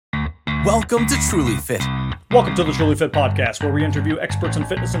Welcome to Truly Fit. Welcome to the Truly Fit Podcast, where we interview experts in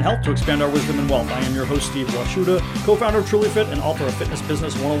fitness and health to expand our wisdom and wealth. I am your host, Steve Washuda, co-founder of Truly Fit and author of Fitness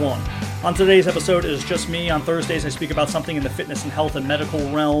Business 101. On today's episode, it is just me. On Thursdays, I speak about something in the fitness and health and medical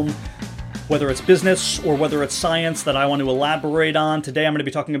realm, whether it's business or whether it's science that I want to elaborate on. Today, I'm going to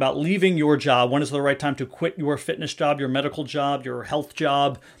be talking about leaving your job. When is the right time to quit your fitness job, your medical job, your health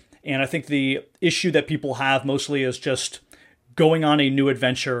job? And I think the issue that people have mostly is just going on a new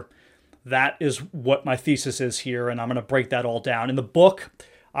adventure. That is what my thesis is here, and I'm going to break that all down. In the book,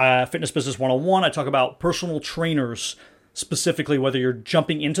 Fitness Business 101, I talk about personal trainers, specifically whether you're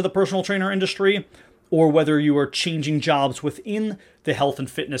jumping into the personal trainer industry or whether you are changing jobs within the health and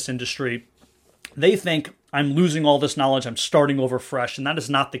fitness industry. They think, I'm losing all this knowledge, I'm starting over fresh, and that is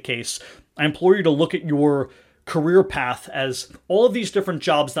not the case. I implore you to look at your career path as all of these different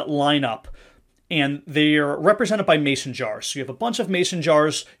jobs that line up. And they are represented by mason jars. So you have a bunch of mason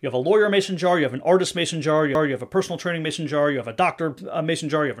jars. You have a lawyer mason jar. You have an artist mason jar. You have a personal training mason jar. You have a doctor mason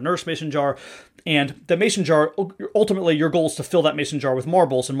jar. You have a nurse mason jar. And the mason jar, ultimately, your goal is to fill that mason jar with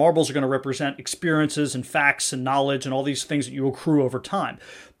marbles. And marbles are going to represent experiences and facts and knowledge and all these things that you accrue over time.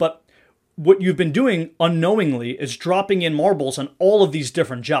 But what you've been doing unknowingly is dropping in marbles on all of these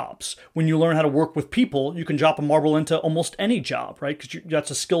different jobs. When you learn how to work with people, you can drop a marble into almost any job, right? Because that's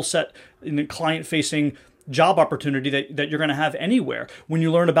a skill set in the client-facing job opportunity that you're going to have anywhere. When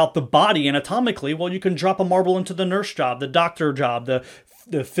you learn about the body anatomically, well, you can drop a marble into the nurse job, the doctor job,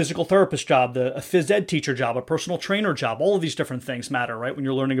 the physical therapist job, a phys ed teacher job, a personal trainer job. All of these different things matter, right? When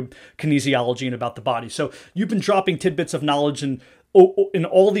you're learning kinesiology and about the body. So you've been dropping tidbits of knowledge and in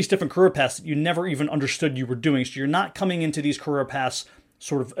all these different career paths that you never even understood you were doing. So you're not coming into these career paths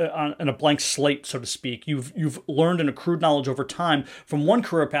sort of on a blank slate, so to speak. You've learned and accrued knowledge over time from one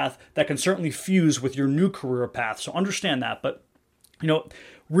career path that can certainly fuse with your new career path. So understand that. But,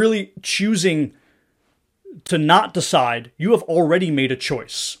 really choosing to not decide, you have already made a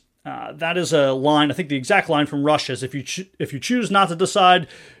choice. That is a line, I think the exact line from Rush is, if you choose not to decide,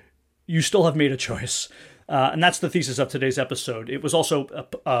 you still have made a choice. And that's the thesis of today's episode. It was also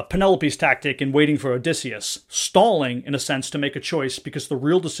Penelope's tactic in waiting for Odysseus, stalling, in a sense, to make a choice because the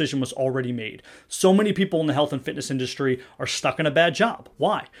real decision was already made. So many people in the health and fitness industry are stuck in a bad job.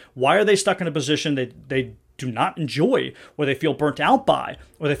 Why? Why are they stuck in a position they do not enjoy, or they feel burnt out by,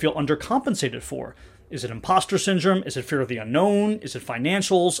 or they feel undercompensated for? Is it imposter syndrome? Is it fear of the unknown? Is it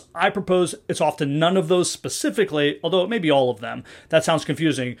financials? I propose it's often none of those specifically, although it may be all of them. That sounds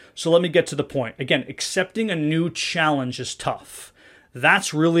confusing, so let me get to the point. Again, accepting a new challenge is tough.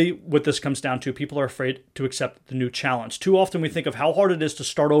 That's really what this comes down to. People are afraid to accept the new challenge. Too often we think of how hard it is to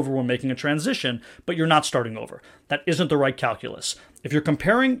start over when making a transition, but you're not starting over. That isn't the right calculus. If you're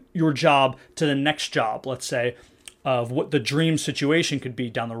comparing your job to the next job, let's say, of what the dream situation could be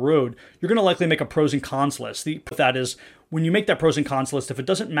down the road, you're going to likely make a pros and cons list. That is, when you make that pros and cons list, if it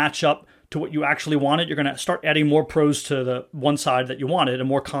doesn't match up to what you actually wanted, you're going to start adding more pros to the one side that you wanted and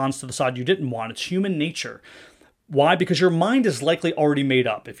more cons to the side you didn't want. It's human nature. Why? Because your mind is likely already made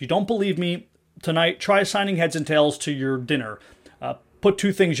up. If you don't believe me, tonight, try assigning heads and tails to your dinner. Put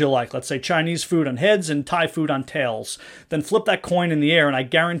two things you like. Let's say Chinese food on heads and Thai food on tails. Then flip that coin in the air, and I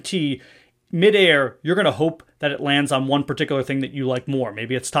guarantee mid-air, you're going to hope that it lands on one particular thing that you like more.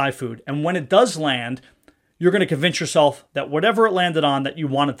 Maybe it's Thai food. And when it does land, you're going to convince yourself that whatever it landed on, that you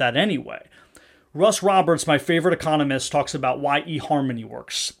wanted that anyway. Russ Roberts, my favorite economist, talks about why eHarmony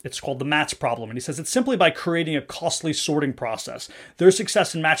works. It's called the match problem. And he says it's simply by creating a costly sorting process. Their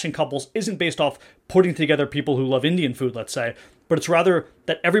success in matching couples isn't based off putting together people who love Indian food, let's say, but it's rather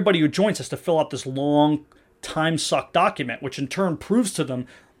that everybody who joins has to fill out this long, time-suck document, which in turn proves to them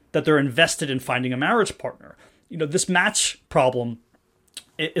that they're invested in finding a marriage partner. This match problem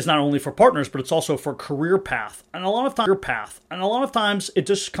is not only for partners, but it's also for career path. And a lot of times it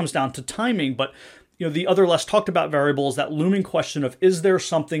just comes down to timing. But the other less talked about variable is that looming question of, is there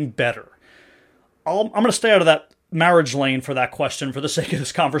something better? I'm going to stay out of that marriage lane for that question for the sake of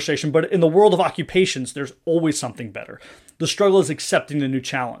this conversation. But in the world of occupations, there's always something better. The struggle is accepting the new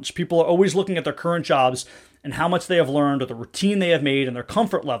challenge. People are always looking at their current jobs and how much they have learned or the routine they have made and their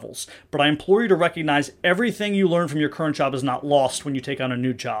comfort levels. But I implore you to recognize everything you learn from your current job is not lost when you take on a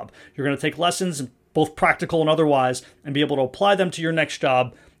new job. You're going to take lessons, both practical and otherwise, and be able to apply them to your next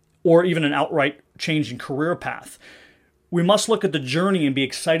job or even an outright change in career path. We must look at the journey and be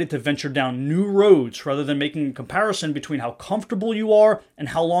excited to venture down new roads rather than making a comparison between how comfortable you are and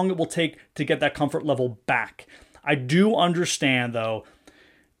how long it will take to get that comfort level back. I do understand, though,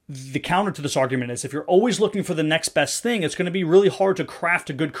 The counter to this argument is if you're always looking for the next best thing, it's going to be really hard to craft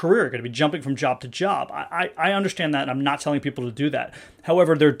a good career. You're going to be jumping from job to job. I understand that, and I'm not telling people to do that.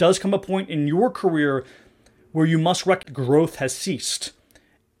 However, there does come a point in your career where you must recognize growth has ceased.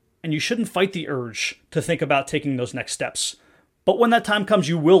 And you shouldn't fight the urge to think about taking those next steps. But when that time comes,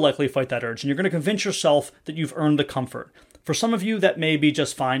 you will likely fight that urge, and you're going to convince yourself that you've earned the comfort. For some of you, that may be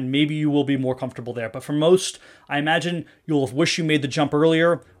just fine. Maybe you will be more comfortable there. But for most, I imagine you'll wish you made the jump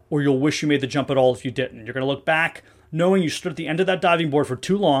earlier, or you'll wish you made the jump at all if you didn't. You're going to look back knowing you stood at the end of that diving board for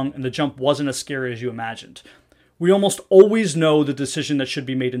too long and the jump wasn't as scary as you imagined. We almost always know the decision that should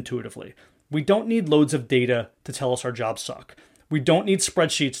be made intuitively. We don't need loads of data to tell us our jobs suck. We don't need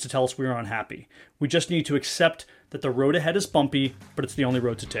spreadsheets to tell us we're unhappy. We just need to accept that the road ahead is bumpy, but it's the only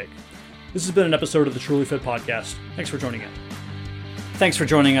road to take. This has been an episode of the Truly Fit Podcast. Thanks for joining in. Thanks for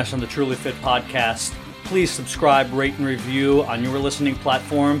joining us on the Truly Fit Podcast. Please subscribe, rate, and review on your listening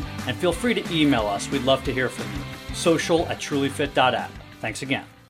platform, and feel free to email us. We'd love to hear from you. social@trulyfit.app. Thanks again.